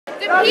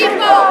The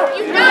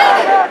people,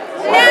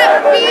 united,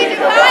 never be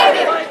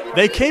divided.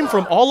 They came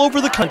from all over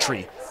the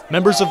country,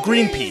 members of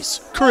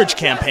Greenpeace, Courage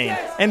Campaign,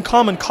 and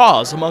Common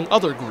Cause, among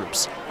other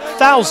groups.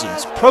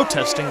 Thousands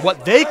protesting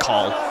what they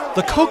call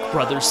the Koch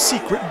brothers'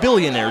 secret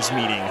billionaires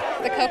meeting.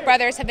 The Koch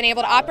brothers have been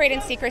able to operate in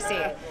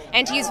secrecy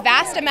and to use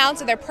vast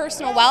amounts of their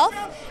personal wealth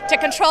to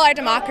control our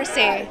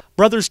democracy.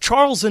 Brothers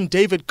Charles and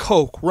David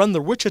Koch run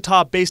the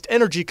Wichita-based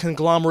energy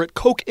conglomerate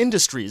Koch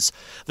Industries,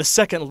 the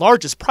second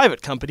largest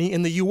private company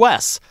in the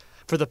U.S.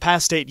 For the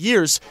past 8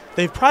 years,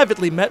 they've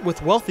privately met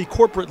with wealthy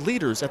corporate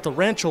leaders at the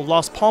Rancho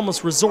Las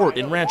Palmas Resort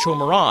in Rancho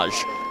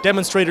Mirage.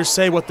 Demonstrators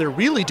say what they're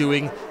really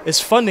doing is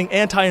funding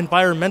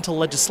anti-environmental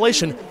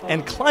legislation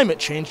and climate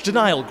change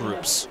denial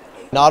groups.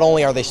 Not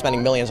only are they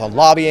spending millions on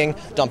lobbying,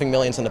 dumping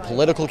millions into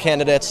political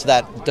candidates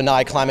that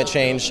deny climate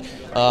change,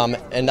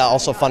 and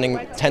also funding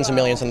tens of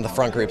millions into the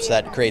front groups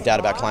that create data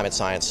about climate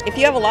science. If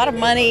you have a lot of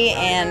money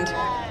and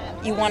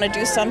you want to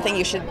do something,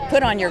 you should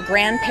put on your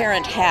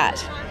grandparent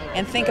hat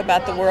and think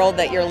about the world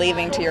that you're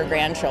leaving to your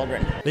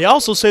grandchildren. They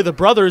also say the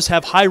brothers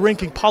have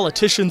high-ranking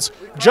politicians,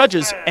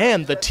 judges,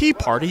 and the Tea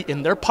Party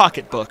in their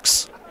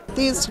pocketbooks.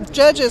 These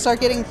judges are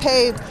getting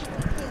paid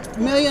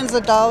millions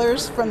of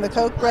dollars from the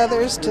Koch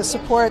brothers to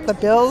support the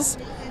bills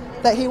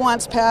that he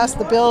wants passed,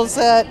 the bills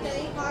that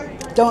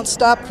don't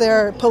stop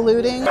their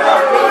polluting.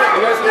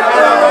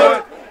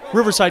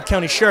 Riverside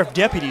County Sheriff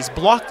deputies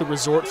blocked the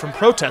resort from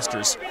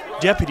protesters.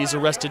 Deputies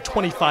arrested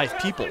 25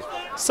 people.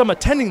 Some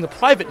attending the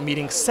private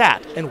meeting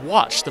sat and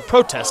watched the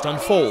protest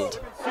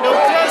unfold. No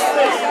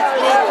justice,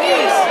 no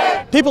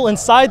peace. People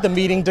inside the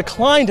meeting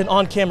declined an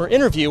on-camera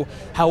interview.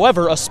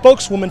 However, a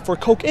spokeswoman for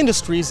Koch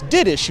Industries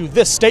did issue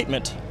this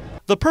statement.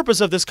 The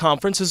purpose of this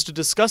conference is to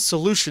discuss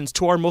solutions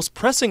to our most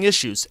pressing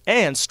issues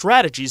and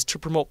strategies to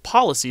promote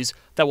policies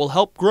that will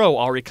help grow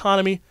our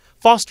economy,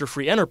 foster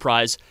free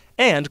enterprise,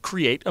 and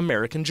create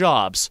American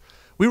jobs.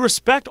 We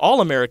respect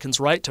all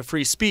Americans' right to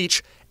free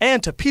speech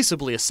and to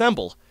peaceably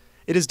assemble.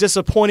 It is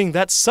disappointing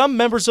that some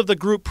members of the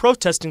group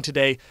protesting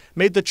today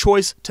made the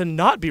choice to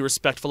not be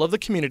respectful of the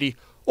community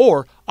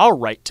or our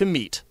right to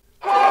meet.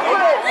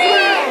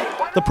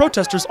 The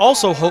protesters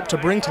also hope to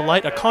bring to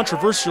light a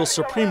controversial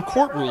Supreme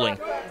Court ruling.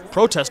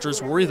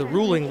 Protesters worry the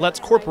ruling lets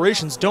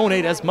corporations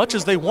donate as much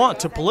as they want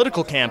to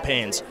political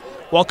campaigns.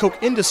 While Koch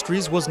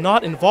Industries was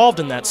not involved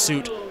in that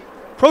suit,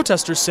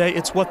 protesters say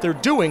it's what they're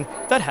doing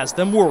that has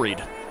them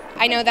worried.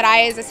 I know that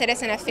I, as a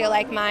citizen, I feel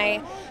like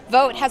my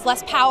vote has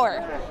less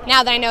power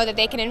now that I know that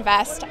they can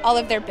invest all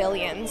of their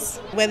billions.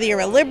 Whether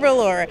you're a liberal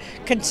or a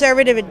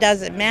conservative, it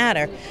doesn't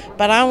matter.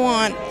 But I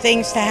want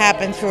things to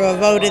happen through a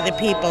vote of the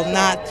people,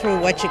 not through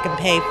what you can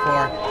pay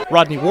for.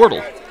 Rodney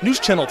Wardle, News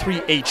Channel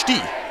 3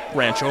 HD,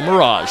 Rancho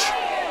Mirage.